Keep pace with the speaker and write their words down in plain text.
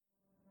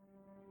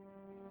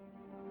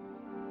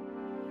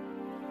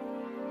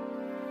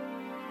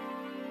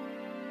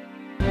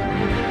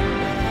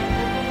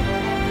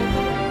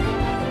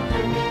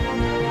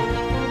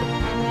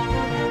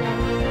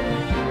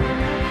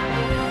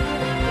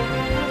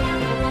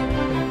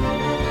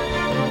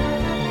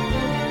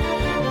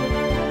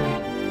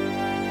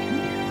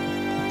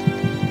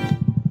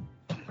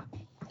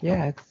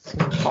Yeah, it's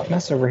a hot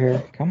mess over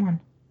here. Come on.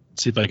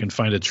 See if I can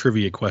find a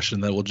trivia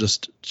question that will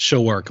just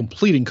show our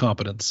complete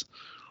incompetence.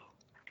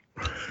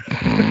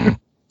 I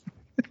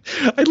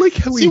like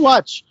how we... See,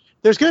 watch.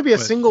 There's going to be a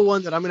single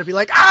one that I'm going to be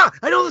like, I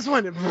know this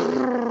one. It's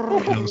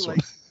going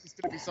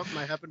to be something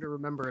I happen to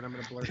remember, and I'm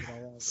going to blurt it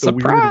all out. The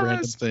weird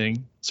random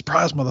thing.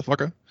 Surprise,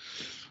 motherfucker.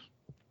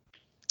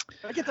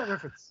 I get that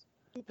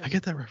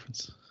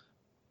reference.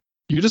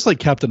 You're just like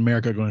Captain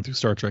America going through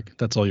Star Trek.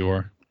 That's all you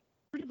are.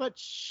 Pretty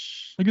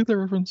much. I get that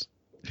reference.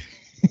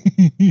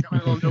 Got my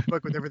little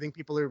notebook with everything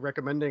people are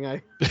recommending.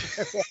 I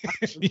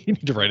You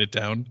need to write it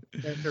down.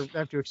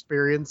 have to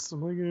experience.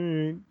 I'm like,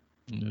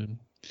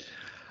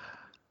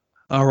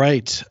 all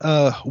right.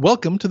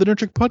 Welcome to the Nerd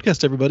Trick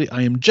Podcast, everybody.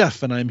 I am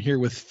Jeff, and I'm here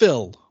with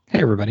Phil.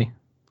 Hey, everybody.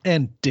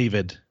 And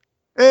David.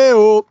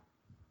 Hey-o.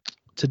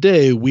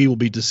 Today, we will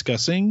be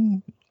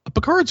discussing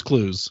Picard's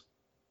clues.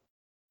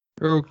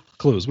 Or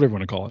clues, whatever you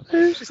want to call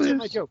it. Just take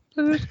my joke.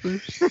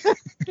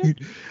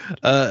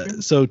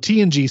 So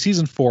TNG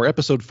Season 4,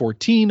 Episode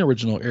 14,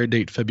 original air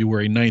date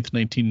February 9th,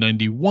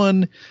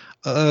 1991.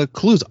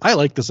 Clues. I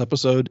like this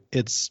episode.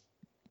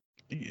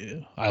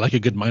 I like a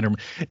good minor.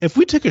 If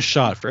we took a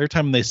shot for every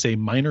time they say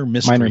minor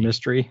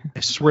mystery, I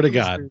swear to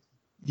God,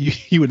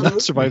 you would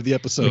not survive the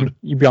episode.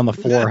 You'd be on the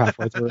floor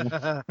halfway through.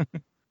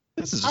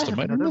 This is just a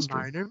minor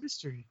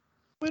mystery.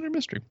 Minor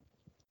mystery.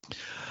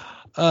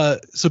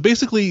 So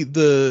basically,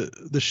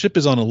 the ship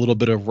is on a little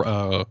bit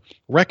of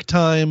wreck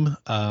time,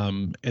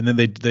 and then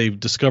they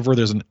discover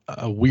there's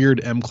a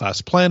weird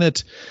M-class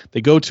planet.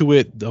 They go to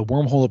it. The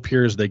wormhole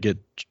appears. They get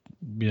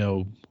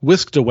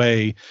whisked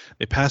away.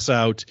 They pass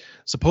out.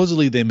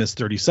 Supposedly, they miss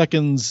 30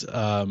 seconds.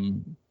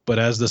 But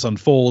as this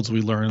unfolds,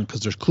 we learn,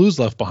 because there's clues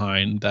left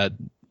behind, that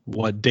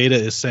what Data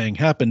is saying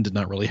happened did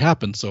not really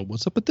happen. So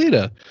what's up with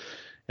Data?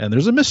 And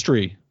there's a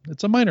mystery.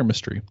 It's a minor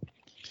mystery.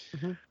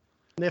 Mm-hmm.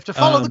 They have to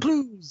follow the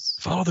clues.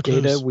 Follow the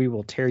clues. Data, we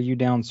will tear you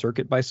down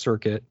circuit by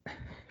circuit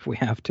if we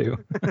have to.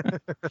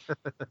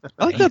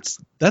 I like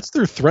that's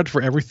their threat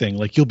for everything.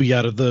 Like, you'll be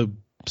out of the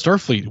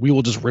Starfleet. We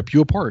will just rip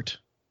you apart.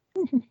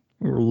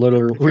 You're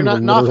not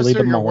an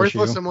officer, you're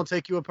worthless, and we'll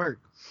take you apart.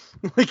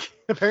 Like,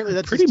 apparently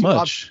that's pretty just two much.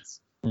 options.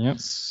 Yep.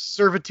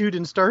 Servitude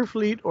in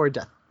Starfleet or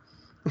death.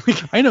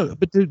 I know,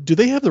 but do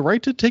they have the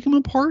right to take him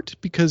apart?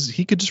 Because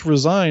he could just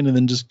resign and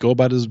then just go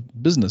about his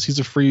business. He's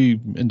a free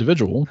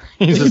individual.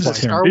 He's just like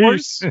Star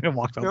Wars.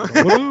 Walked out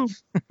the door.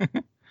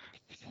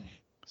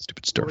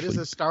 Stupid Starfleet. What is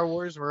this, Star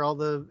Wars, where all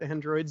the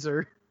androids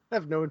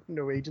have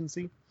no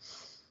agency?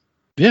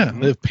 Yeah,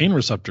 they have pain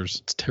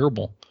receptors. It's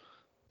terrible.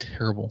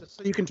 Terrible.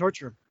 So you can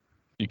torture them.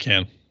 You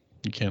can.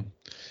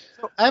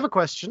 So I have a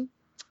question.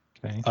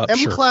 Okay.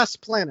 M-class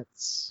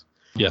planets.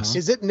 Yes.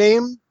 Is it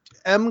named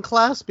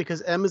M-class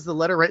because M is the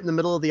letter right in the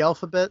middle of the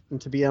alphabet, and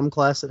to be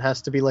M-class it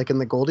has to be like in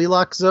the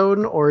Goldilocks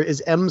zone, or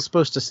is M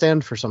supposed to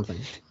stand for something?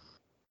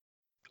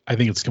 I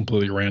think it's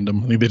completely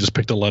random. I think they just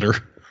picked a letter.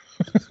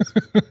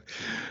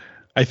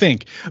 I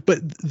think. But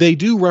they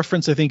do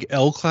reference, I think,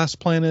 L-class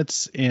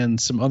planets and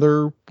some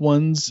other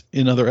ones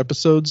in other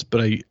episodes,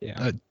 but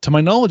to my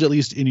knowledge, at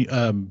least,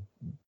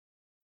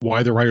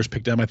 why the writers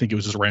picked M, I think it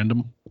was just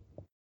random.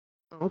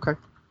 Okay.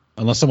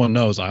 Unless someone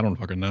knows, I don't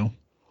fucking know.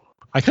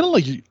 I kind of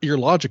like your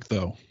logic,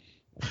 though.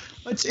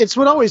 It's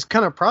what always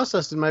kind of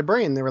processed in my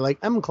brain. They were like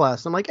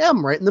M-class. I'm like,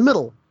 M, right in the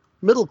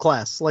middle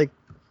class. Like,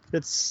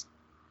 it's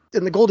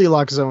in the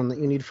Goldilocks zone that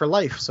you need for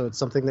life, so it's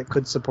something that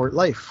could support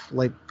life.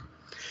 Like,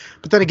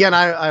 but then again,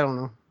 I don't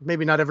know.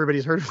 Maybe not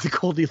everybody's heard of the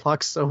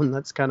Goldilocks zone.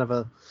 That's kind of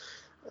a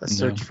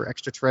search for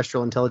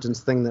extraterrestrial intelligence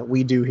thing that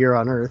we do here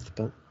on Earth,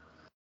 but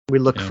we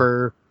look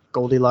for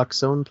Goldilocks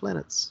zone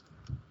planets.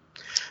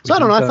 So I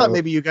don't know. I thought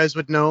maybe you guys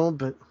would know,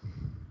 but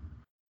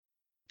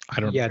I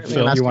don't. Yeah,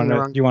 Phil, do you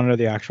want to know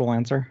the actual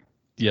answer?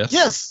 Yes.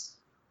 Yes.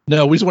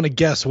 No, we just want to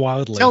guess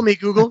wildly. Tell me,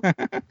 Google.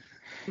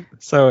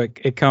 So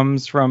it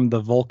comes from the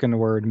Vulcan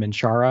word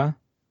Minshara.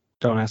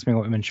 Don't ask me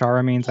what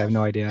Minshara means. I have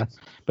no idea.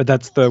 But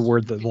that's the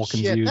word that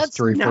Vulcans use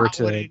to refer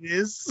to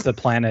the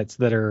planets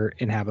that are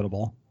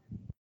inhabitable.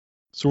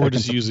 So we're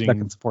just using that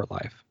can support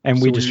life, and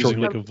so we just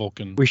shortened like a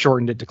Vulcan. We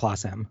shortened it to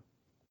Class M.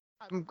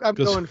 I'm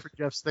going for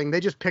Jeff's thing. They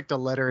just picked a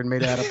letter and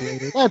made it up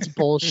later. That's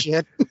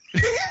bullshit.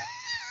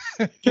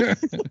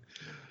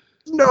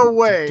 No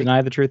way.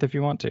 Deny the truth if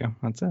you want to.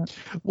 That's it.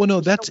 Well,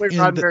 no, that's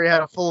Roddenberry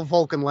had a full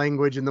Vulcan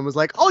language and then was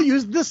like, "I'll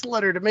use this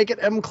letter to make it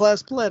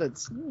M-class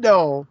planets."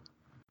 No.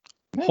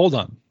 Hold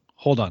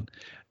on.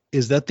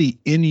 Is that the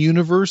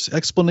in-universe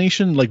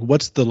explanation? Like,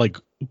 what's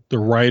the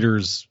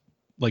writers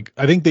like?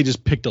 I think they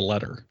just picked a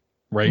letter,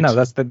 right? No,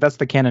 that's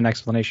the canon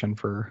explanation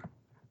for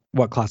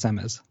what Class M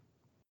is.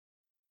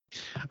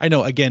 I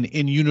know, again,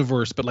 in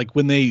universe, but like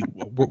when they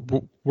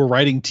were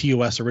writing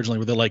TOS originally,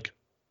 where they're like,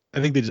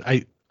 I think they just,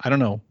 I don't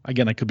know.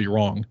 Again, I could be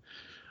wrong.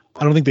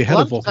 I don't think they had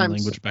a Vulcan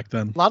language back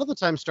then. A lot of the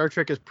time, Star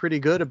Trek is pretty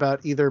good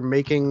about either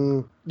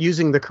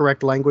using the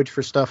correct language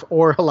for stuff,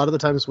 or a lot of the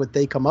times what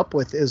they come up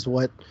with is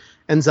what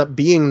ends up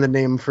being the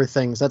name for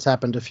things. That's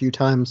happened a few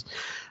times.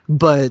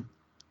 But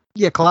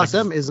yeah, Class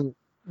M isn't.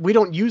 We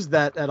don't use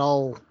that at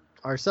all.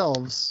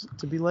 ourselves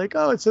to be like,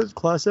 oh, it's a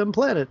Class M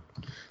planet.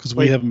 Because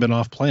we haven't been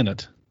off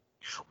planet.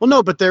 Well,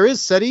 no, but there is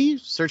SETI,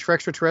 Search for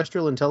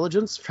Extraterrestrial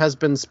Intelligence, has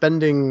been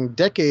spending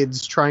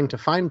decades trying to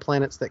find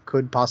planets that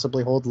could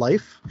possibly hold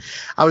life.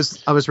 I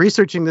was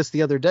researching this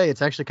the other day.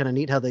 It's actually kind of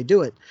neat how they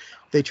do it.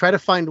 They try to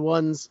find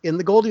ones in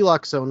the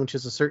Goldilocks zone, which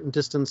is a certain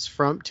distance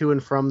to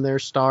and from their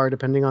star,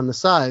 depending on the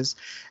size.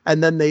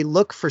 And then they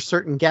look for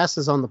certain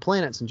gases on the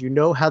planets. And you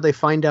know how they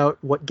find out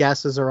what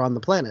gases are on the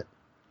planet?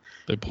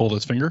 They pulled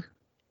his finger?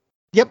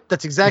 Yep,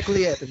 that's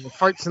exactly it. And the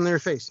farts in their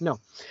face. No.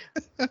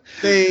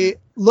 They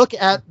look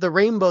at the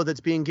rainbow that's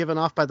being given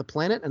off by the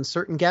planet, and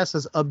certain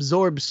gases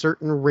absorb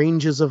certain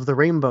ranges of the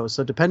rainbow.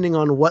 So depending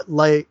on what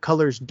light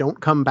colors don't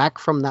come back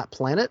from that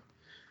planet,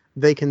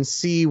 they can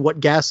see what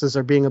gases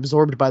are being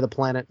absorbed by the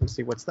planet and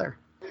see what's there.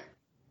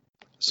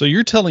 So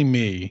you're telling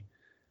me,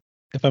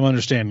 if I'm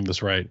understanding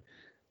this right,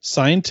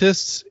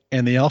 scientists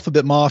and the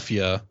Alphabet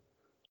Mafia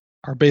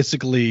are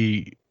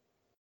basically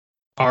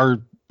our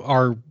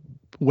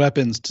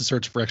weapons to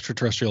search for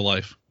extraterrestrial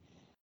life.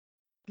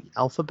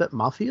 Alphabet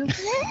Mafia?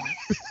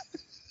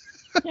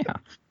 Yeah.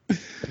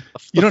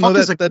 You don't know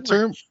that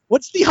term?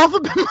 What's the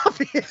Alphabet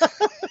Mafia?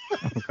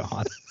 Oh,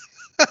 God.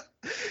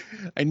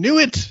 I knew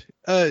it.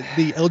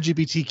 The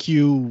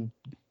LGBTQ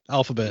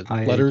alphabet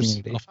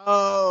letters.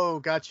 Oh,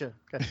 gotcha.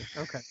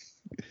 Okay.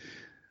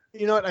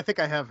 You know what? I think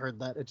I have heard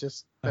that. It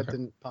just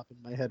didn't pop in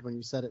my head when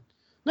you said it.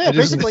 No, yeah,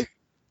 basically.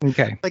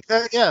 Okay. Like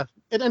that, yeah.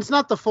 And it's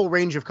not the full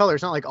range of colors.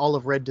 It's not like all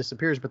of red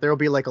disappears, but there will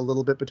be like a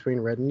little bit between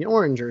red and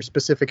orange or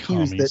specific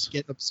hues that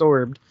get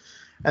absorbed.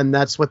 And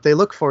that's what they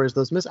look for is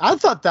those I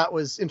thought that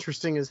was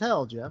interesting as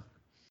hell, Jeff.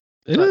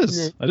 It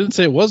is. I didn't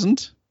say it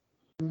wasn't.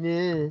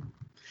 Nah.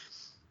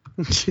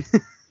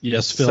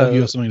 Yes, Phil,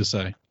 you have something to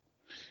say.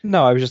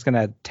 No, I was just going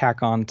to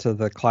tack on to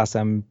the Class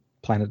M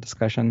planet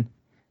discussion.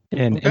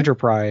 In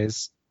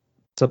Enterprise,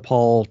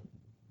 T'Pol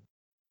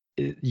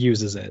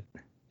uses it,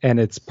 and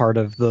it's part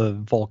of the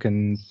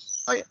Vulcan.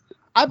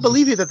 I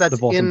believe you that's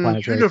the in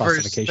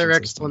universe, their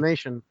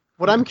explanation.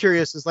 What I'm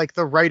curious is, like,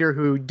 the writer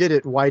who did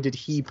it, why did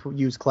he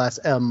use Class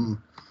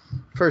M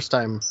first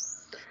time?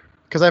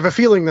 Because I have a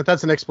feeling that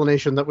that's an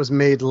explanation that was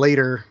made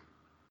later.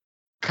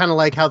 Kind of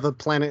like how the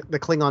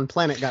Klingon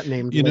planet got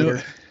named later.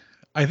 Know,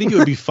 I think it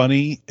would be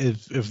funny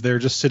if they're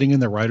just sitting in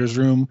the writer's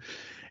room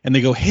and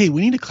they go, hey,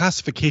 we need a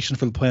classification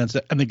for the planets.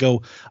 And they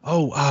go,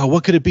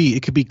 what could it be?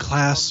 It could be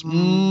class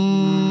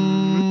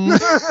M.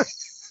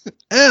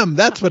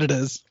 That's what it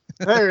is.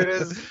 There it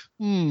is.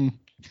 When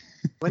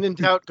in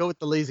doubt, go with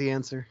the lazy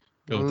answer.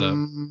 Go with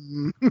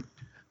that.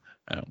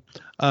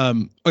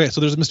 Okay,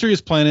 so there's a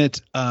mysterious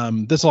planet.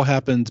 This all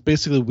happens.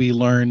 Basically, we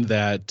learn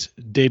that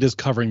Data's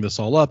covering this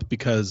all up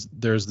because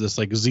there's this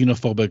like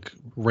xenophobic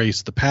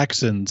race, the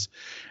Paxons,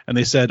 and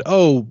they said,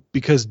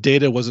 because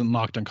Data wasn't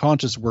knocked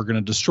unconscious, we're going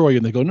to destroy you.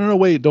 And they go, no,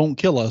 wait, don't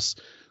kill us.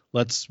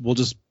 We'll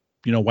just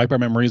wipe our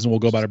memories and we'll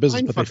go about our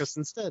business. But fuck us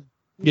instead.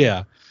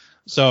 Yeah.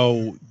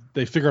 So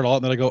they figure it all out,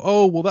 and then I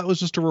go, that was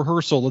just a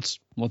rehearsal.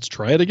 Let's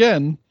try it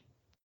again.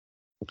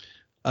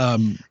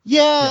 And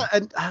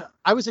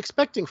I was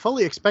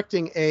fully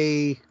expecting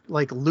a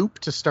like loop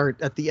to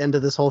start at the end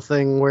of this whole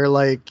thing where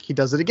like he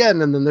does it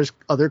again and then there's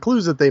other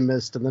clues that they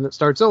missed and then it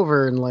starts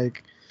over and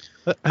like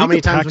how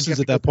many times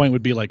at that point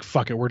would be like,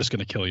 fuck it, we're just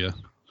gonna kill you,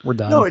 we're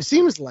done. No, it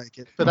seems like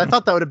it, but I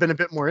thought that would have been a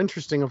bit more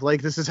interesting of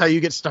like, this is how you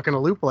get stuck in a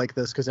loop like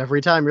this, because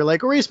every time you're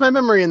like, erase my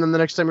memory, and then the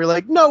next time you're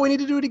like, no, we need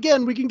to do it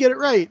again, we can get it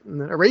right, and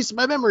then erase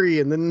my memory,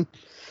 and then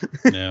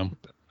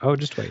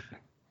just wait.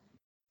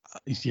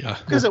 Yeah,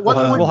 because at one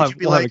point would you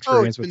be like,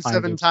 it's been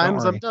 7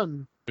 times, I'm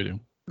done. We do.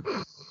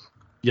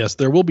 Yes,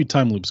 there will be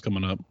time loops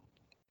coming up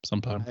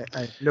sometime.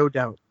 I no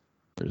doubt.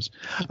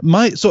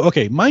 My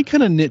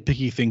kind of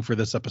nitpicky thing for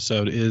this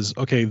episode is,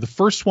 the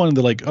first one,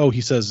 they're like,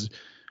 he says,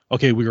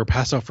 we were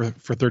passed out for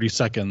 30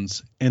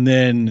 seconds, and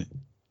then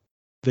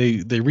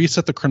they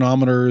reset the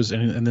chronometers,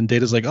 and then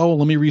Data's like,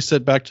 let me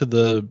reset back to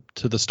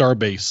the star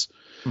base.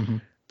 Mm-hmm.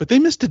 But they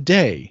missed a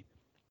day,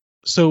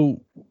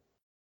 so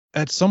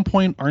at some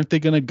point, aren't they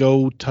going to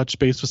go touch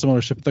base with some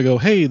other ship? They go,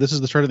 hey, this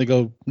is the start. And they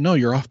go, no,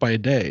 you're off by a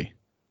day.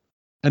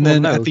 And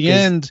then at the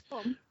end,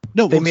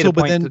 they made a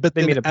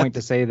point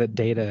to say that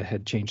Data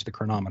had changed the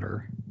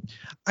chronometer.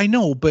 I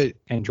know, but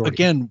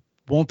again,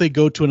 won't they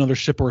go to another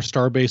ship or a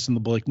star base and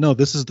they'll be like, no,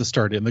 this is the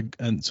start. And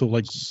then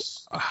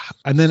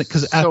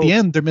because at the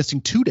end, they're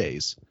missing 2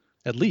 days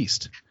at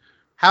least.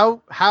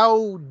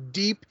 How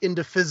deep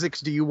into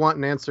physics do you want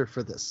an answer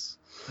for this?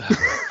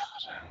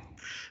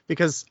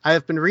 Because I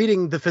have been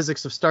reading The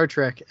Physics of Star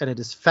Trek, and it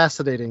is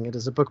fascinating. It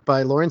is a book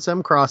by Lawrence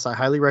M. Cross. I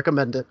highly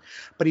recommend it.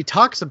 But he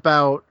talks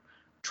about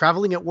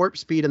traveling at warp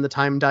speed and the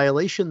time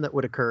dilation that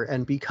would occur.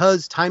 And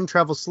because time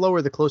travels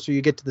slower the closer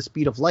you get to the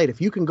speed of light,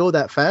 if you can go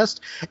that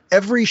fast,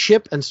 every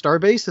ship and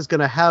starbase is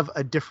going to have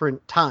a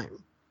different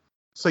time.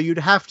 So you'd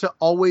have to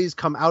always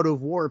come out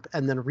of warp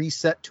and then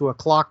reset to a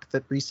clock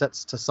that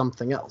resets to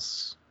something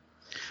else.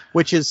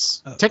 Which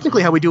is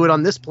technically how we do it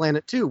on this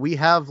planet too. We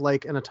have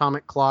like an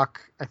atomic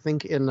clock, I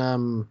think in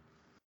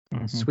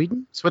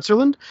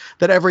Switzerland,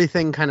 that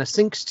everything kind of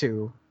syncs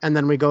to, and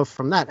then we go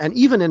from that. And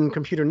even in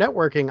computer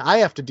networking, I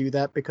have to do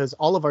that because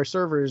all of our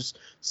servers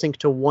sync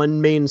to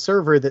one main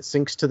server that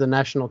syncs to the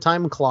national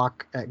time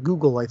clock at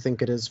Google, I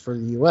think it is for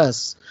the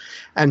US,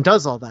 and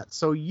does all that.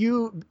 So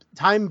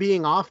time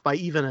being off by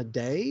even a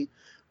day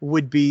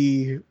would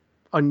be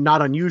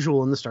not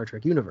unusual in the Star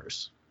Trek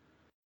universe.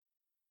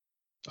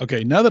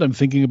 Okay, now that I'm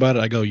thinking about it,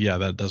 I go, yeah,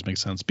 that does make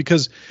sense.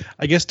 Because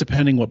I guess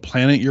depending what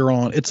planet you're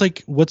on, it's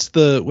like what's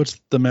the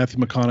Matthew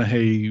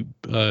McConaughey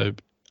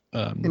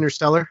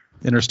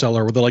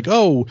Interstellar, where they're like,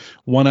 oh,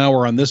 1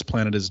 hour on this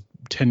planet is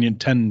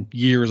 10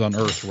 years on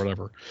Earth or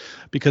whatever,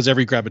 because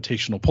every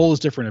gravitational pull is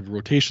different, every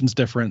rotation's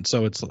different.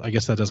 So I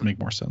guess that does make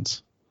more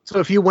sense. So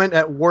if you went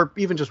at warp,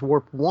 even just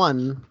warp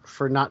 1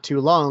 for not too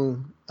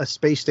long, a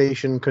space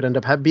station could end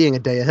up being a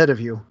day ahead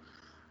of you.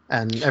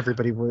 And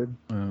everybody would.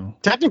 Oh.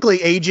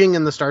 Technically, aging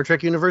in the Star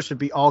Trek universe would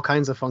be all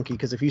kinds of funky,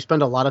 because if you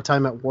spend a lot of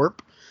time at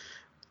warp,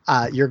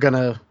 you're going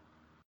to,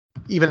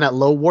 even at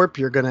low warp,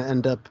 you're going to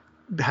end up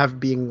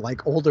being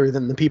like older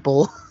than the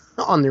people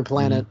on your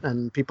planet,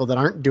 and people that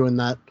aren't doing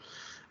that.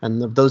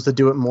 And those that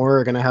do it more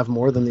are going to have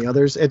more than the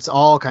others. It's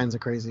all kinds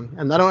of crazy.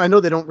 And I know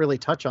they don't really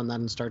touch on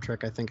that in Star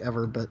Trek, I think,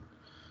 ever,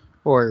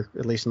 or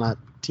at least not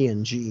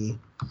TNG.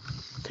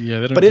 Yeah,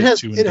 they don't. But it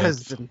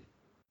has.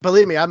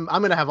 Believe me, I'm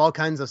going to have all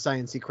kinds of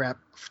sciencey crap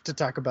to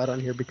talk about on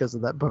here because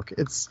of that book.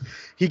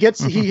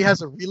 He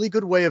has a really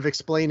good way of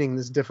explaining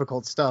this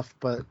difficult stuff,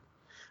 but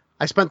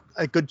I spent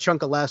a good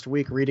chunk of last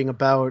week reading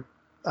about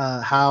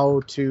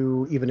how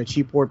to even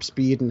achieve warp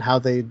speed, and how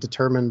they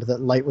determined that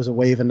light was a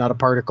wave and not a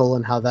particle,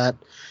 and how that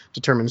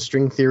determines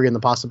string theory and the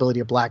possibility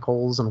of black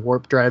holes and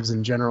warp drives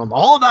in general. And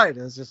all night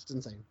is just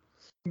insane.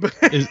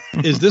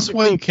 Is this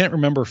why you can't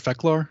remember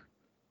Feklar?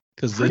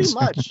 Because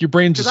your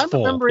brain's just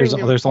full.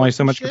 There's only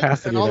so much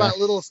capacity. And all that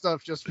little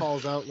stuff just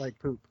falls out like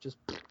poop.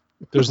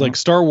 There's like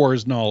Star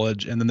Wars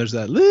knowledge, and then there's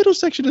that little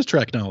section of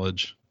Trek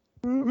knowledge.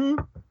 Mm-hmm.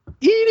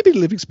 Itty bitty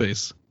living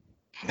space.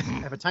 I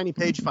have a tiny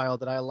page file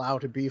that I allow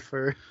to be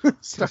for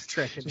Star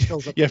Trek. And it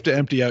fills up. You have to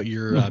empty out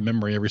your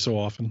memory every so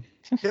often.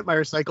 Hit my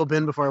recycle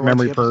bin before I watch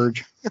memory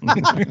purge.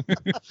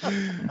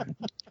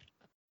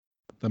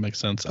 That makes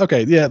sense.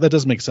 Okay, yeah, that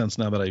does make sense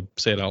now that I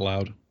say it out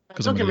loud.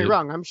 Don't get me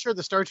wrong. I'm sure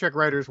the Star Trek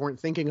writers weren't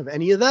thinking of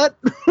any of that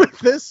with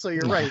this. So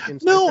you're right.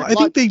 No, I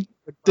think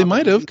they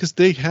might have, because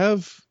they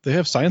have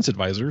science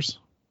advisors.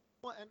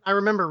 Well, and I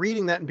remember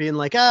reading that and being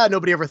like,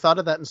 nobody ever thought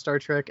of that in Star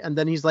Trek. And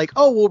then he's like,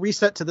 oh, we'll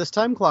reset to this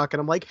time clock. And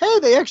I'm like, hey,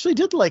 they actually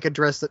did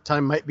address that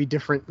time might be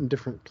different in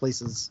different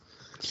places.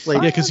 Yeah,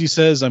 because he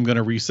says I'm going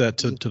to reset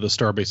to the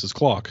starbase's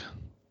clock.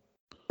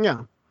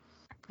 Yeah.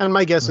 And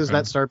my guess is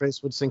that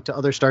starbase would sync to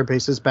other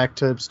starbases back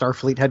to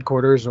Starfleet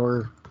headquarters,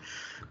 or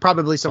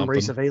probably some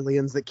race of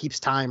aliens that keeps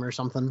time or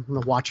something. The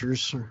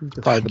Watchers. Or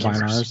the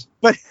Binars.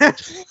 But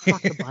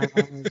fuck the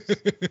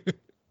Binars.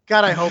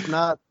 God, I hope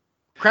not.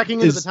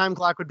 Cracking into the time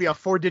clock would be a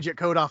 4-digit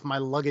code off my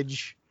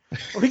luggage.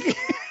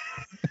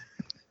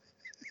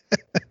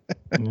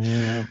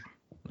 Yeah.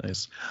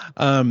 Nice.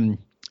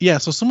 Yeah,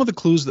 so some of the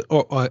clues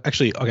that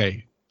actually,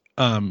 okay.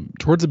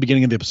 Towards the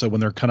beginning of the episode,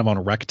 when they're kind of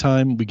on rec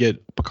time, we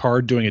get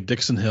Picard doing a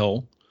Dixon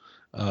Hill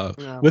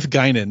with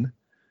Guinan.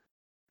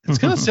 It's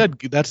kind of sad.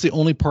 That's the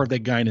only part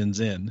that Guinan's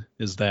in,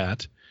 is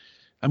that.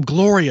 I'm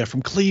Gloria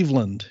from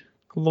Cleveland.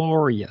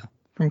 Gloria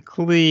from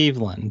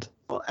Cleveland.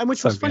 Well, and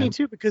which was funny,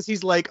 too, because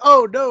he's like,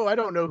 oh, no, I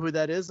don't know who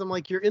that is. I'm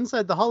like, you're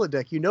inside the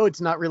holodeck. You know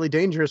it's not really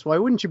dangerous. Why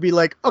wouldn't you be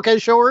like, okay,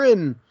 show her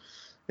in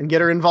and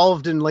get her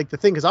involved in the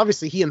thing? Because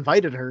obviously he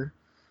invited her.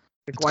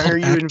 Why are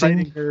you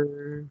inviting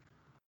her?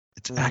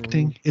 It's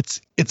acting.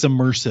 It's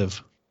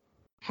immersive.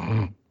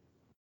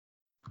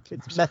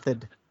 It's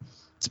method.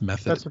 It's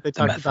method. That's what they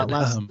talked about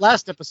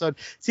last episode.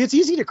 See, it's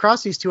easy to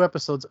cross these two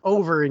episodes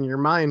over in your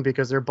mind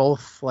because they're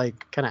both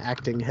kind of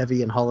acting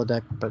heavy in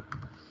holodeck,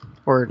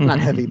 or not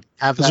heavy.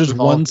 There's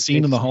one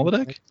scene in the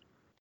holodeck.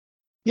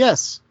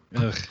 Yes.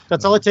 Ugh.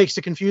 That's all it takes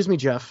to confuse me,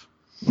 Jeff.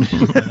 Well,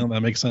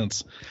 that makes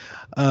sense.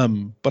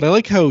 But I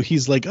like how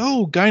he's like,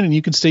 "Oh, Guinan,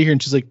 you can stay here,"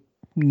 and she's like,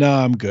 "No,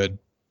 I'm good.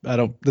 I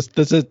don't.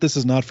 This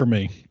is not for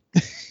me."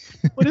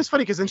 Well, it's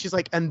funny because then she's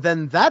like, "And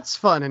then that's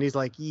fun," and he's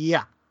like,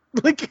 "Yeah."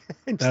 That's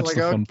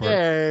the fun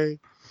part.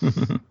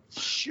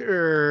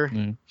 Sure.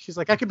 Yeah. She's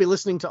like, I could be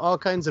listening to all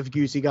kinds of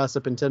goosey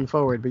gossip in 10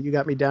 Forward, but you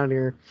got me down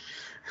here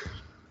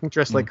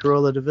dressed like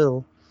Cruella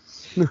DeVille.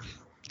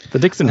 The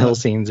Dixon Hill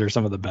scenes are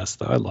some of the best,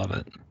 though. I love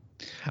it.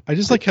 I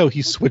just like how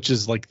he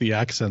switches the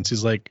accents.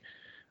 He's like,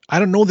 I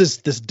don't know this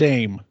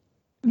dame.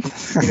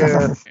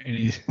 Yeah.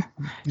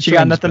 She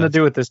got nothing to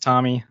do with this,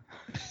 Tommy.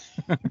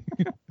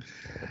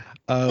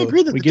 I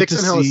agree that the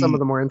Dixon Hill is some of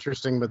the more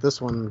interesting, but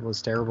this one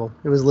was terrible.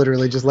 It was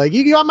literally just like,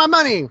 you got my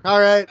money. All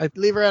right,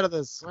 leave her out of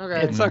this.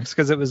 Okay. It sucks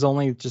because it was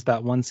only just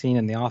that one scene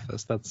in the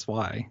office. That's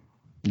why.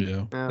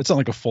 Yeah. It's not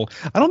like a full.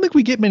 I don't think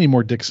we get many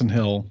more Dixon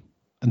Hill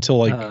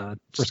until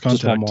First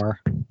Contact. Just one more.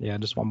 Yeah,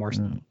 just one more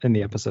in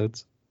the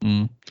episodes.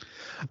 Mm.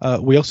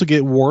 We also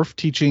get Worf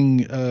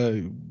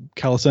teaching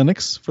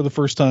calisthenics for the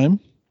first time.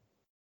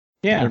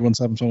 Yeah. Everyone's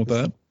having fun with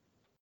that.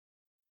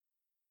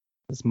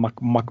 His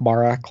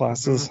Makbara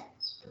classes.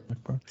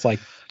 It's like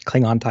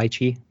Klingon Tai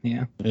Chi.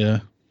 Yeah.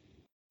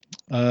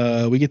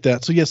 Yeah. We get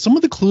that. So yeah, some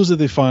of the clues that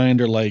they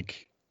find are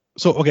like,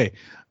 so okay.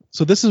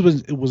 So this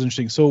is it was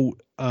interesting. So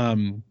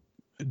kind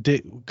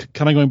of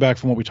going back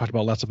from what we talked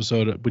about last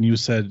episode when you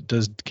said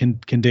can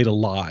Data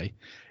lie?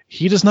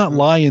 He does not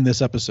lie in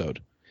this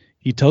episode.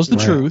 He tells the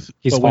truth.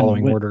 He's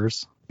following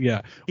orders.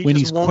 Yeah. He when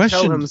just he's won't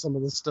questioned, tell him some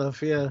of this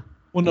stuff. Yeah.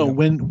 Well, no.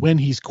 When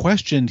he's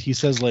questioned, he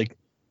says like,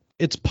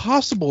 it's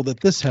possible that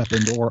this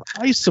happened, or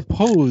I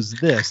suppose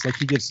this. Like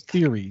he gives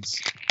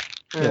theories.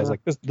 Yeah, it's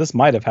like this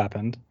might have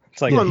happened.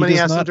 It's like when he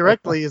asks him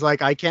directly, he's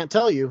like, I can't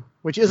tell you,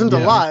 which isn't a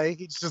lie.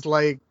 He's just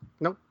like,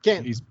 nope,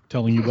 can't. He's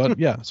telling you what?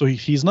 Yeah. So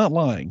he's not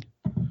lying.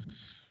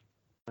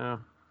 Yeah.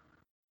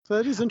 So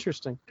that is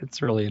interesting.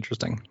 It's really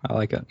interesting. I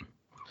like it.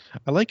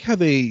 I like how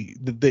they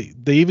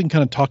even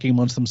kind of talking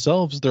amongst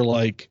themselves. They're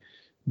like,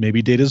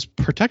 maybe Data's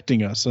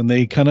protecting us, and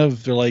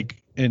they're like,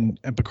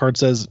 and Picard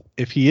says,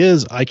 if he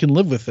is, I can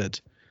live with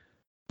it,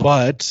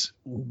 but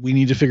we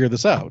need to figure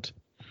this out.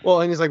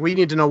 Well, and he's like, we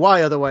need to know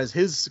why, otherwise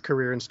his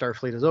career in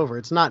Starfleet is over.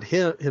 It's not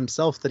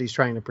himself that he's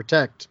trying to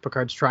protect.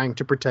 Picard's trying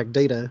to protect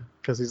Data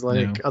because he's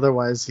like,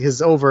 otherwise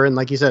he's over, and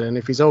like you said, and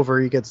if he's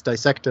over, he gets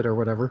dissected or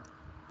whatever.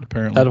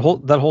 Apparently,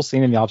 that whole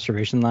scene in the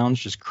observation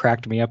lounge just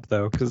cracked me up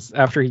though, because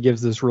after he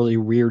gives this really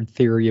weird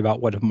theory about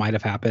what might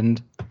have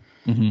happened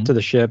to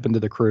the ship and to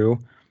the crew,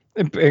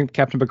 and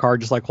Captain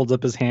Picard just like holds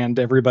up his hand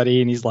to everybody,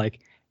 and he's like,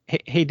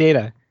 "Hey,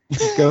 Data,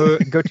 go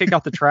take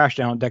out the trash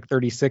down on deck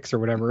 36 or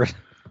whatever."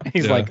 And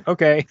he's like,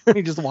 "Okay."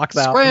 He just walks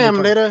out.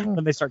 Scram, Data.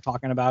 And they start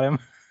talking about him.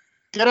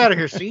 Get out of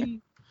here,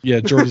 see?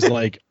 Yeah, Geordi's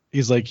like,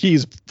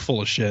 he's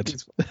full of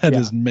shit. That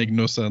doesn't make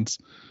no sense.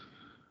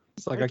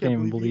 It's like I can't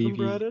even believe he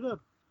brought it up.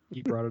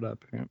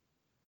 Yeah.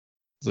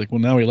 It's like, well,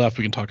 now he left,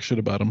 we can talk shit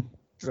about him.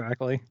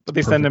 Exactly. But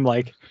they send him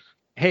like,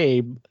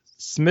 "Hey,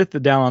 Smith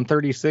down on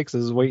 36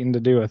 is waiting to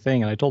do a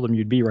thing, and I told him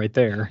you'd be right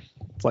there."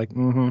 It's like,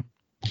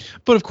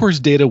 But of course,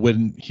 Data,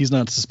 when he's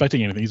not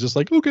suspecting anything, he's just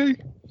like, okay.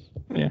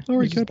 Yeah. All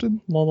right,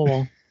 Captain.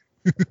 La.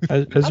 As I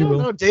you don't will.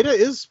 know. Data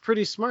is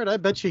pretty smart. I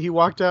bet you he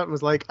walked out and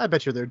was like, I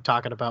bet you they're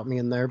talking about me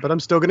in there, but I'm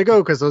still going to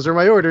go because those are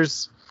my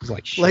orders. He's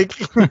like, shit.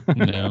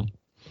 No.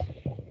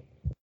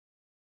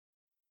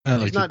 I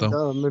like he's not it,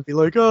 though. dumb. It'd be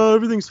like, oh,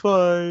 everything's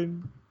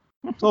fine.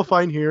 It's all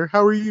fine here.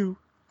 How are you?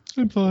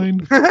 I'm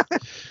fine. I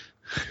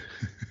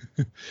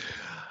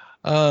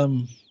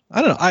don't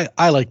know.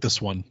 I like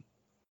this one.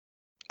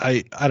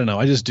 I don't know.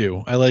 I just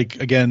do. I like,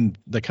 again,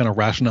 the kind of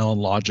rationale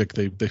and logic.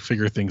 They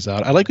figure things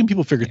out. I like when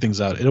people figure things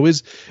out.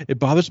 It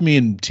bothers me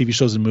in TV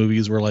shows and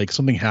movies where like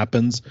something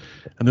happens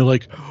and they're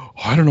like, oh,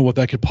 I don't know what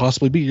that could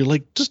possibly be. You're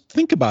like, just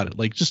think about it.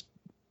 Like, just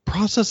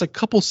process a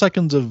couple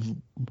seconds of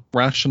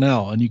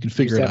rationale and you can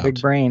figure it out. Big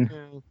brain.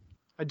 Yeah.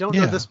 I don't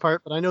know this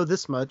part, but I know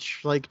this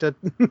much. Like that,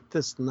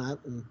 this and that.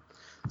 And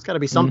it's got to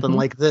be something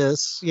like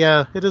this.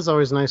 Yeah, it is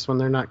always nice when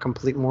they're not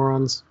complete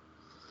morons.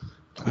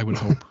 I would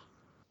hope.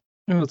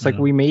 It's like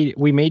we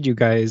made you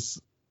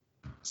guys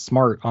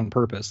smart on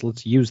purpose.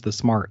 Let's use the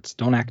smarts.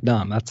 Don't act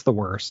dumb. That's the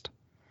worst.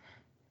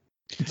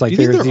 It's like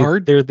there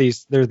are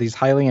these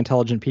highly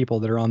intelligent people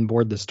that are on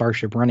board the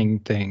starship running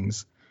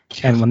things,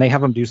 and when they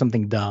have them do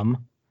something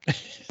dumb,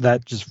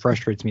 that just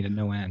frustrates me to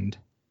no end.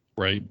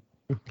 Right.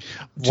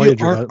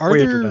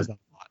 Voyager does that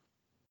a lot.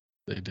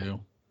 They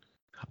do.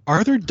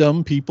 Are there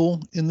dumb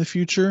people in the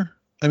future?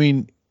 I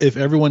mean, if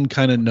everyone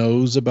kind of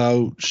knows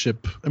about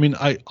ship, I mean,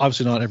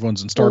 obviously not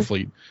everyone's in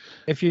Starfleet.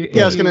 If you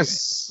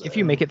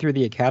make it through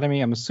the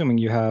academy, I'm assuming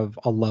you have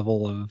a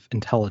level of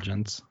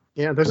intelligence.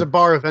 Yeah, there's a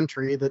bar of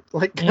entry that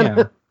like.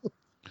 Yeah.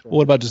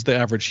 What about just the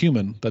average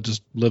human that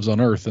just lives on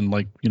Earth and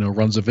like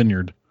runs a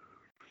vineyard?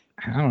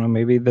 I don't know.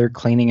 Maybe they're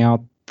cleaning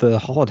out the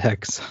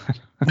holodecks.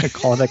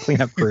 Holodeck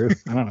cleanup crew.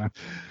 I don't know.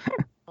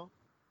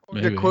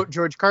 To quote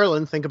George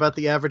Carlin, think about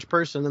the average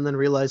person and then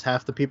realize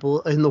half the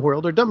people in the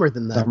world are dumber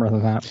than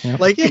that. Yeah.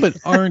 Like,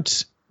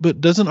 but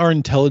doesn't our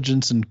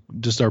intelligence and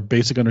just our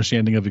basic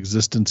understanding of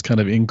existence kind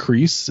of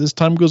increase as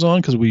time goes on?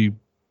 Because we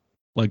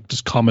like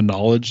just common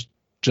knowledge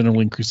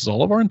generally increases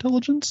all of our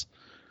intelligence.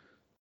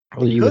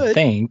 Well, you would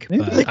think,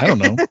 but I don't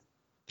know.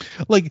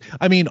 Like,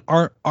 I mean,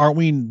 aren't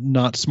we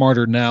not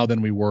smarter now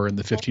than we were in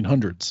the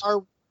 1500s?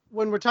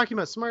 When we're talking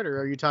about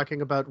smarter, are you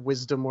talking about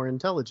wisdom or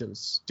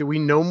intelligence? Do we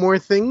know more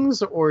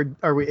things, or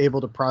are we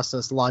able to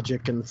process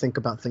logic and think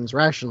about things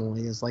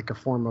rationally as like a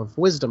form of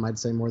wisdom, I'd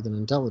say, more than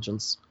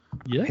intelligence?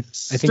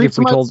 Yes. I think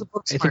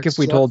if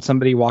we told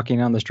somebody walking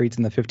down the streets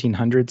in the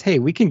 1500s, hey,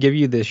 we can give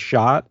you this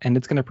shot and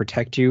it's going to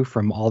protect you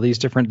from all these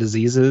different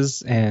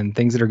diseases and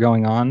things that are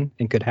going on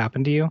and could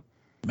happen to you.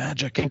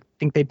 Magic. I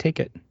think they'd take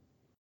it.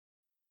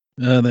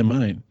 They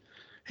might.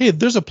 Hey,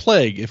 there's a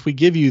plague. If we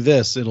give you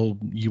this,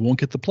 you won't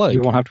get the plague.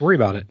 You won't have to worry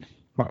about it.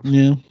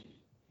 Yeah.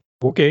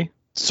 Okay.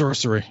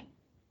 Sorcery.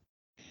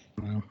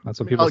 Well, that's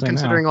what people say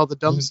considering now. all the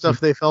dumb stuff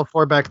they fell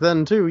for back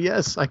then, too,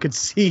 yes, I could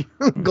see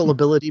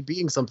gullibility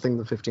being something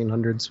the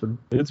 1500s would...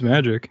 It's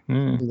magic.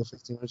 In the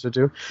 1500s would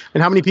do.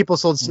 And how many people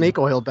sold snake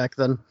oil back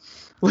then?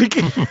 Like,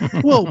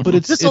 well, but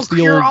it's this'll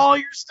cure all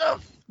your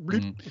stuff.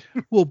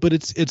 Well, but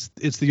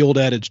it's the old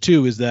adage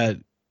too, is that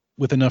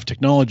with enough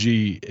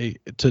technology,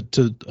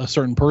 to a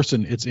certain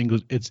person, it's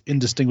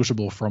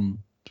indistinguishable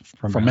from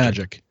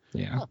magic.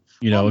 Yeah.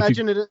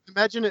 Imagine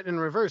it in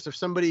reverse. If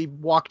somebody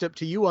walked up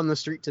to you on the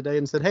street today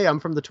and said, "Hey,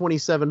 I'm from the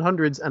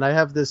 2700s, and I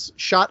have this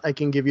shot I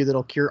can give you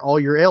that'll cure all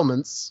your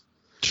ailments."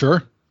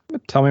 Sure.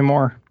 Tell me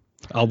more.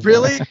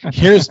 Really?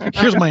 Here's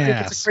my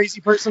ass. It's a crazy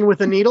person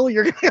with a needle.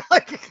 You're gonna be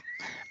like.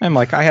 I'm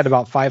like, I had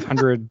about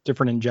 500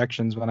 different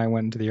injections when I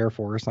went into the Air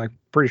Force. I'm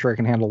pretty sure I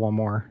can handle one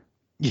more.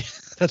 Yeah,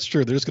 that's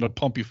true. They're just gonna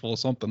pump you full of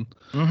something.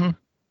 Mm-hmm.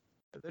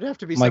 There'd have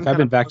to be. Like, I've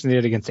been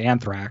vaccinated against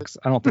anthrax.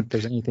 I don't think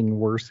there's anything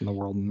worse in the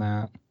world than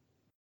that.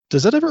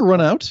 Does that ever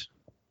run out?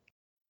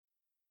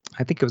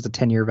 I think it was a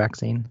 10-year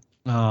vaccine.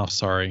 Oh,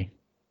 sorry.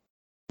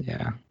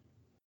 Yeah.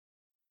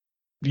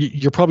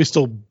 You're probably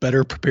still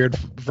better prepared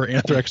for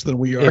anthrax than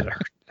we are.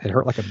 It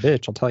hurt like a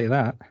bitch, I'll tell you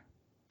that.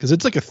 Because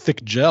it's like a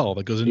thick gel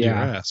that goes into your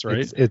ass,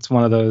 right? It's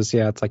one of those,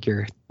 it's like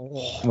your,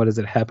 what is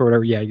it, HEP or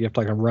whatever? Yeah, you have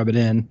to like rub it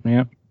in.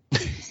 Yeah.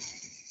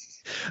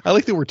 I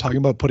like that we're talking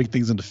about putting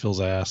things into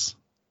Phil's ass.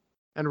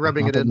 And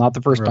rubbing it in. Not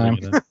the first time.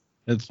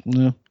 It's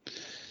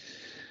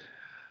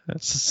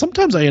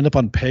sometimes I end up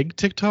on peg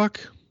TikTok.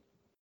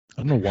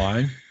 I don't know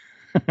why.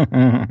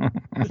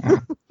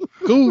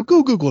 Go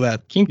Google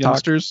that,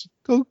 youngsters.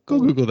 Go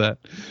Google that.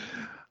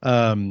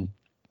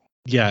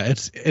 Yeah,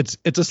 it's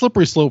a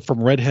slippery slope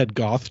from redhead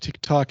goth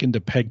TikTok into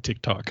peg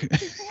TikTok.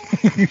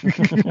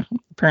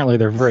 Apparently,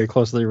 they're very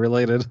closely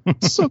related.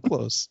 So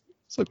close.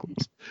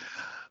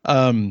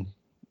 I don't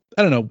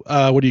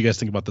know. What do you guys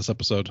think about this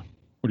episode?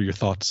 What are your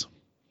thoughts?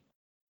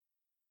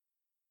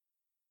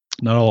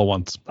 Not all at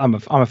once. I'm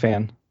a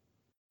fan.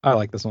 I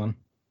like this one.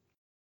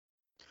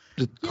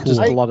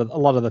 Just a lot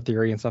of the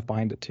theory and stuff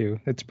behind it too.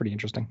 It's pretty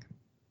interesting.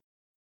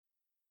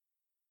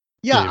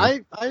 Yeah,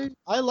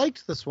 I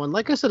liked this one.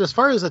 Like I said, as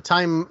far as a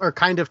time or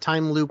kind of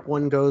time loop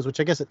one goes,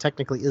 which I guess it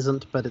technically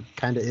isn't, but it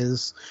kind of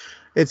is.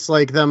 It's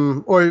like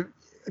them, or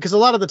because a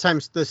lot of the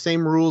times the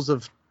same rules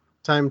of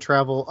time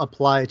travel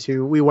apply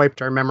to, we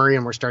wiped our memory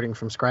and we're starting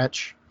from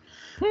scratch,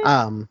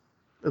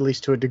 at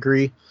least to a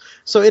degree.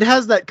 So it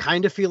has that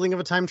kind of feeling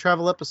of a time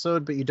travel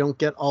episode, but you don't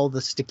get all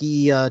the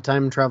sticky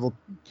time travel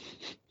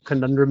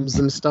conundrums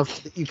and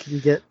stuff that you can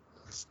get.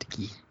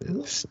 Sticky.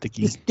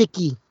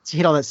 You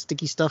hate all that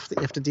sticky stuff that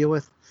you have to deal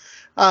with.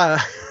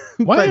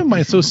 Why am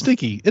I so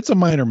sticky? It's a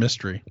minor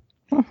mystery.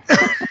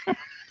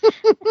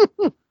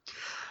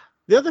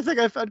 The other thing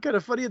I found kind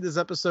of funny in this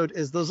episode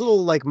is those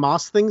little like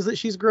moss things that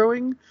she's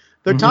growing.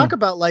 They talk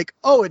about like,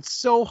 oh, it's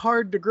so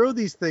hard to grow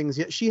these things.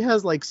 Yet she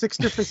has like 6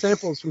 different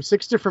samples from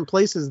 6 different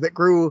places that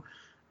grew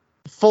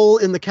full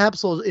in the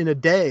capsule in a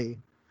day.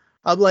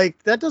 I'm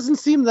like, that doesn't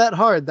seem that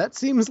hard. That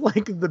seems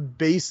like the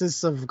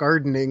basis of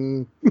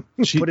gardening.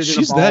 Put it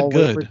in a ball, that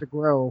good. Wait for it to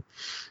grow.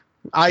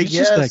 She's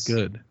just that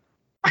good.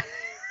 I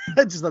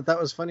just thought that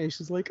was funny.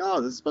 She's like,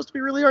 oh, this is supposed to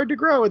be really hard to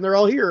grow, and they're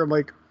all here. I'm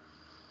like,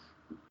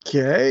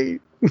 okay.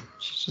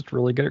 She's just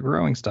really good at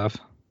growing stuff.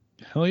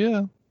 Hell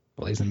yeah.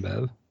 Blazing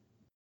Bev.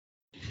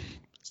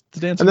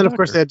 And then, of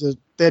course, they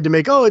had to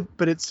make,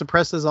 but it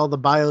suppresses all the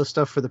bio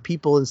stuff for the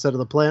people instead of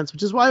the plants,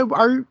 which is why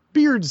our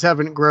beards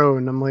haven't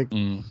grown. I'm like...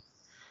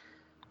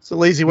 It's a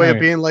lazy way of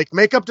being like,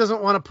 makeup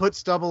doesn't want to put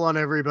stubble on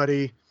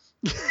everybody.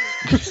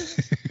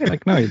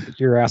 Like, no,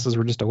 your asses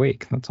were just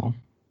awake. That's all.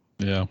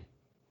 Yeah.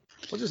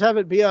 We'll just have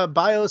it be a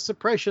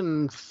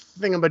biosuppression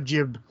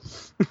thingamajib.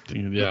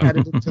 Yeah.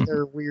 Added into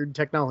their weird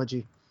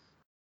technology.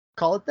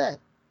 Call it that.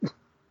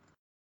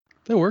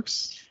 That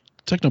works.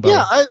 Technobio.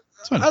 Yeah,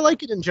 I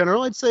like it in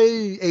general. I'd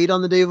say 8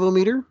 on the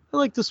Dave-O-meter. I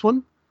like this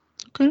one.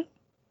 Okay.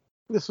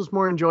 This was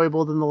more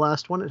enjoyable than the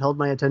last one. It held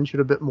my attention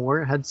a bit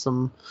more. It had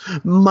some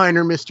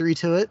minor mystery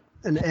to it.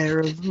 An air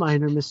of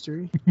minor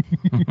mystery.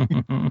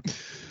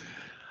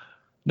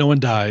 No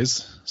one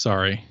dies.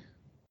 Sorry.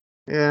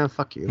 Yeah,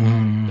 fuck you.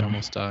 They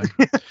almost die.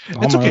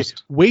 It's okay.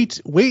 Wait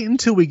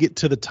until we get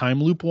to the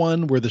time loop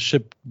one where the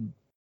ship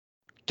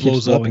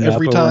blows up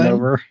every time.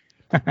 Over.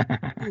 I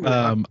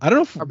don't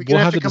know if we'll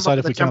have to decide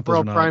if we count those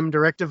or not. Temporal prime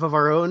directive of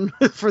our own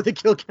for the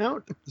kill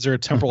count. Is there a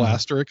temporal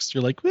asterisk?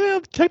 You're like, well,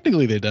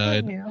 technically they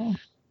died. Yeah.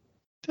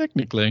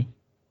 Technically.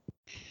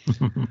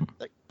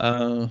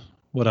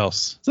 What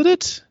else? Is that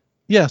it?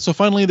 Yeah. So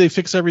finally they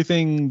fix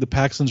everything. The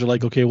Paxtons are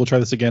like, okay, we'll try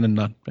this again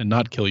and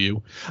not kill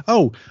you.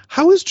 Oh,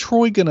 how is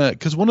Troy gonna?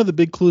 Because one of the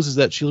big clues is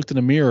that she looked in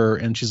a mirror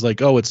and she's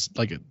like, oh, it's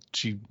like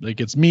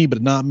it's me,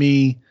 but not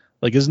me.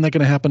 Like, isn't that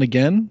gonna happen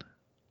again?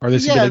 Are they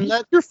saying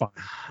you're fine?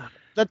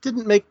 That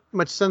didn't make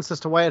much sense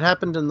as to why it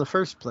happened in the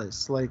first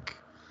place. Like,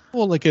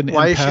 well, like an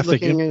why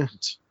empathic.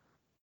 Is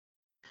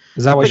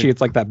that why she gets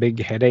like that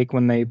big headache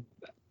and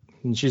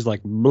she's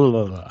like, blah,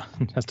 blah, blah,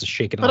 has to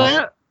shake it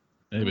off?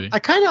 Maybe. I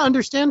kind of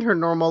understand her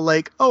normal,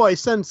 like, oh, I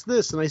sense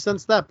this and I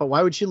sense that, but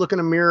why would she look in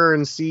a mirror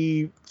and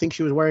think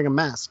she was wearing a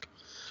mask?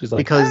 She's like,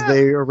 because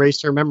they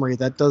erased her memory.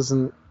 That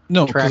doesn't.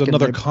 No, because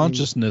another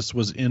consciousness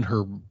was in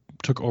her,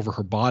 took over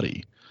her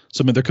body.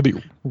 So I mean, there could be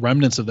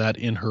remnants of that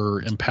in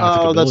her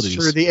empathic abilities.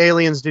 That's true. The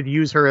aliens did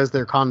use her as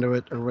their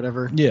conduit or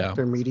whatever. Yeah,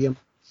 their medium.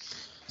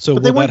 So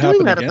but they weren't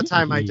doing that again? at the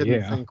time. I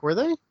didn't think, were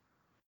they?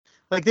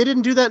 Like they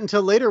didn't do that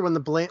until later when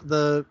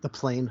the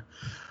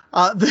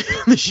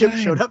ship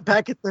showed up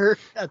back at their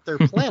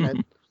planet.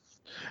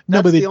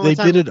 No, but they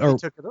did it.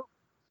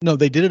 No,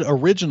 they did it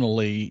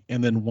originally,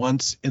 and then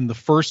once in the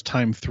first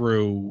time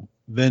through,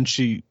 then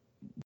she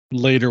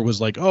later was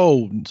like,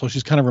 oh, so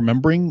she's kind of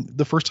remembering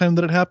the first time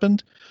that it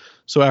happened.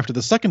 So after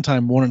the second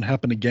time, won't it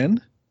happen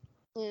again?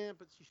 Yeah,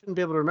 but she shouldn't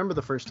be able to remember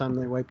the first time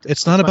they wiped it.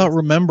 It's not about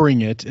remembering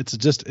it. It's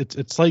just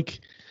it's like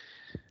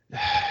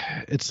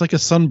a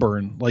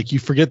sunburn. Like you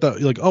forget that,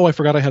 you're like, oh, I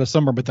forgot I had a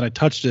sunburn, but then I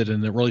touched it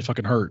and it really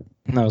fucking hurt.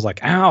 And I was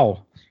like,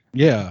 ow.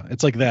 Yeah,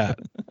 it's like that.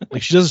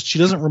 Like she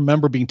doesn't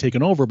remember being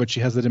taken over, but she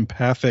has that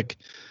empathic,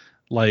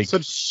 like, so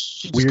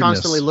she just weirdness.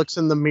 Constantly looks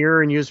in the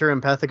mirror and uses her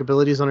empathic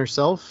abilities on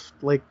herself.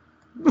 Like,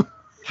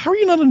 how are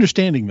you not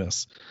understanding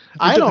this?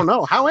 I don't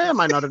know. How am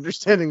I not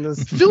understanding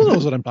this? Phil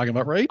knows what I'm talking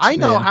about, right? I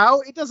know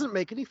how. It doesn't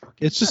make any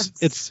fucking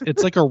sense.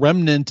 It's like a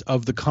remnant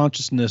of the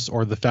consciousness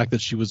or the fact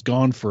that she was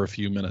gone for a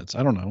few minutes.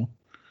 I don't know.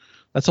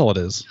 That's all it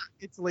is.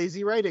 It's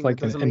lazy writing.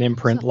 It's like an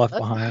imprint left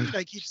behind. That's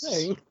what I keep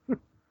saying.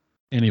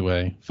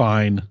 Anyway,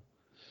 fine.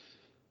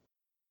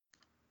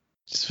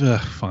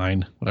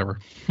 Fine, whatever.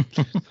 If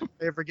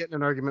I ever get in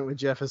an argument with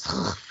Jeff, is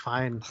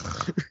fine.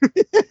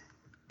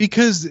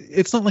 Because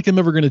it's not like I'm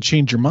ever going to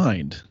change your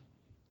mind.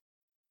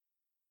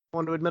 I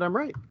want to admit I'm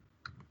right.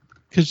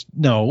 Because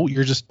no,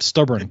 you're just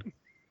stubborn.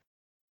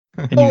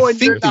 And you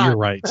think that you're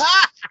right.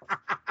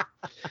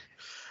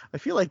 I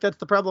feel like that's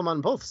the problem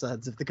on both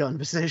sides of the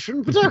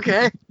conversation, but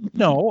okay.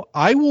 No,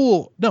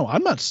 I'm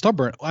not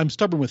stubborn. I'm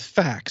stubborn with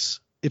facts.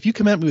 If you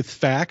come at me with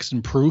facts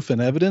and proof and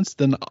evidence,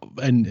 then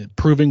and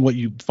proving what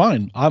you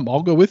find,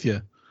 I'll go with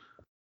you.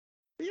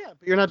 Yeah,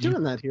 but you're not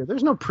doing that here.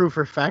 There's no proof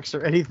or facts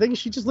or anything.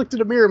 She just looked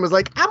in a mirror and was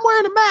like, I'm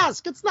wearing a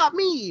mask. It's not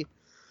me.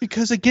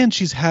 Because again,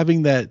 she's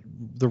having the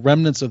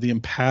remnants of the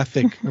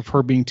empathic of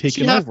her being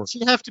taken over.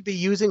 She'd have to be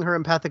using her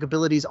empathic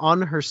abilities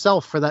on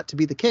herself for that to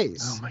be the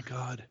case. Oh my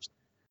God.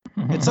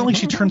 It's not like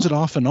she turns it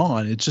off and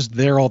on. It's just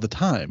there all the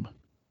time.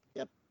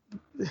 Yep.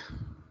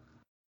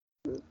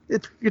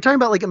 You're talking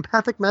about like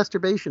empathic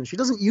masturbation. She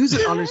doesn't use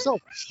it on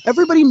herself.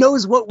 Everybody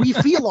knows what we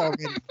feel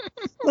already.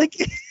 Like,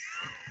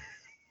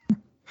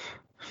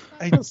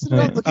 all right. In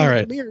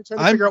the mirror trying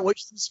to figure out what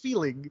she's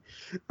feeling.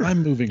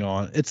 I'm moving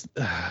on. It's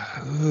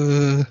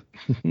I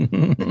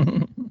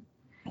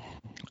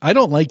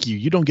don't like you.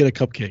 You don't get a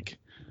cupcake.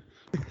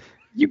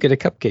 You get a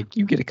cupcake.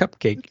 You get a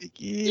cupcake.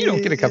 You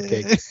don't get a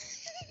cupcake.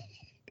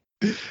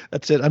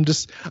 That's it.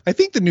 I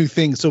think the new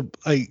thing. So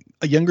a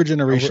younger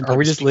generation. Are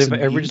we just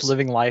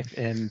living life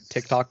in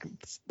TikTok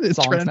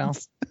songs trends now?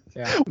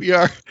 Yeah, we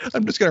are.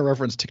 I'm just gonna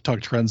reference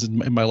TikTok trends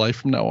in my life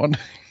from now on.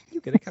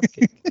 You get a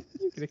cupcake.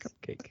 You get a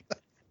cupcake.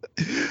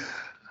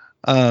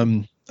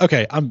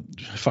 Okay. I'm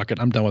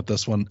done with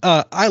this one.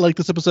 I like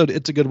this episode.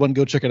 It's a good one.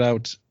 Go check it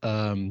out.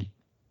 I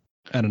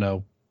don't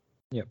know.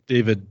 Yep.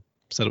 David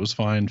said it was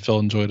fine. Phil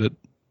enjoyed it.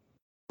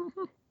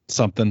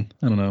 Something.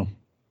 I don't know.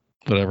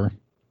 Whatever.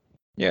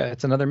 Yeah,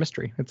 it's another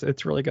mystery.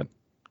 It's really good.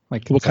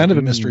 Like, what kind of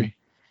a mystery?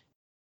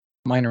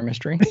 Minor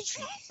mystery.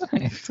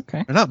 It's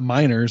okay. They're not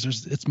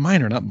minors. It's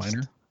minor, not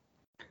minor.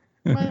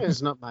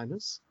 Minors, not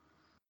minors.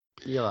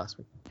 You lost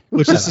me.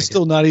 Which is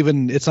still not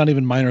even. It's not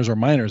even minors or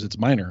minors. It's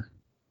minor.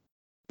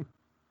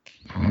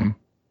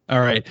 All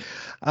right.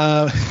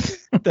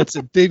 That's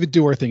it. David,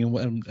 do our thing,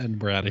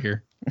 and we're out of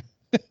here.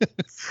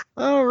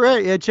 All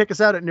right. Yeah, check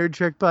us out at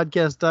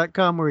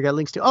nerdtrekpodcast.com, where we got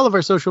links to all of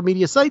our social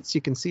media sites.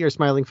 You can see our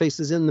smiling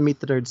faces in the Meet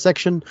the Nerd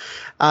section.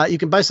 You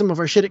can buy some of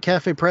our shit at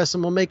Cafe Press,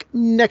 and we'll make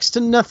next to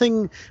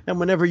nothing. And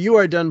whenever you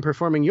are done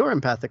performing your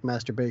empathic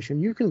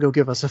masturbation, you can go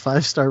give us a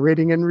 5-star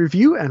rating and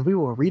review, and we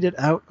will read it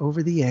out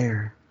over the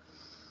air.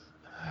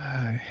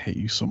 I hate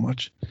you so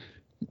much.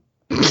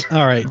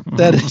 All right.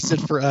 That is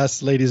it for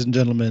us, ladies and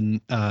gentlemen.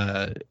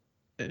 I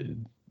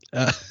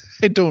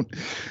don't...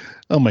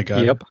 Oh my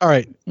God. Yep. All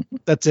right.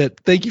 That's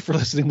it. Thank you for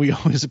listening. We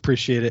always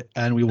appreciate it.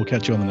 And we will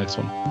catch you on the next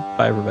one.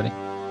 Bye, everybody.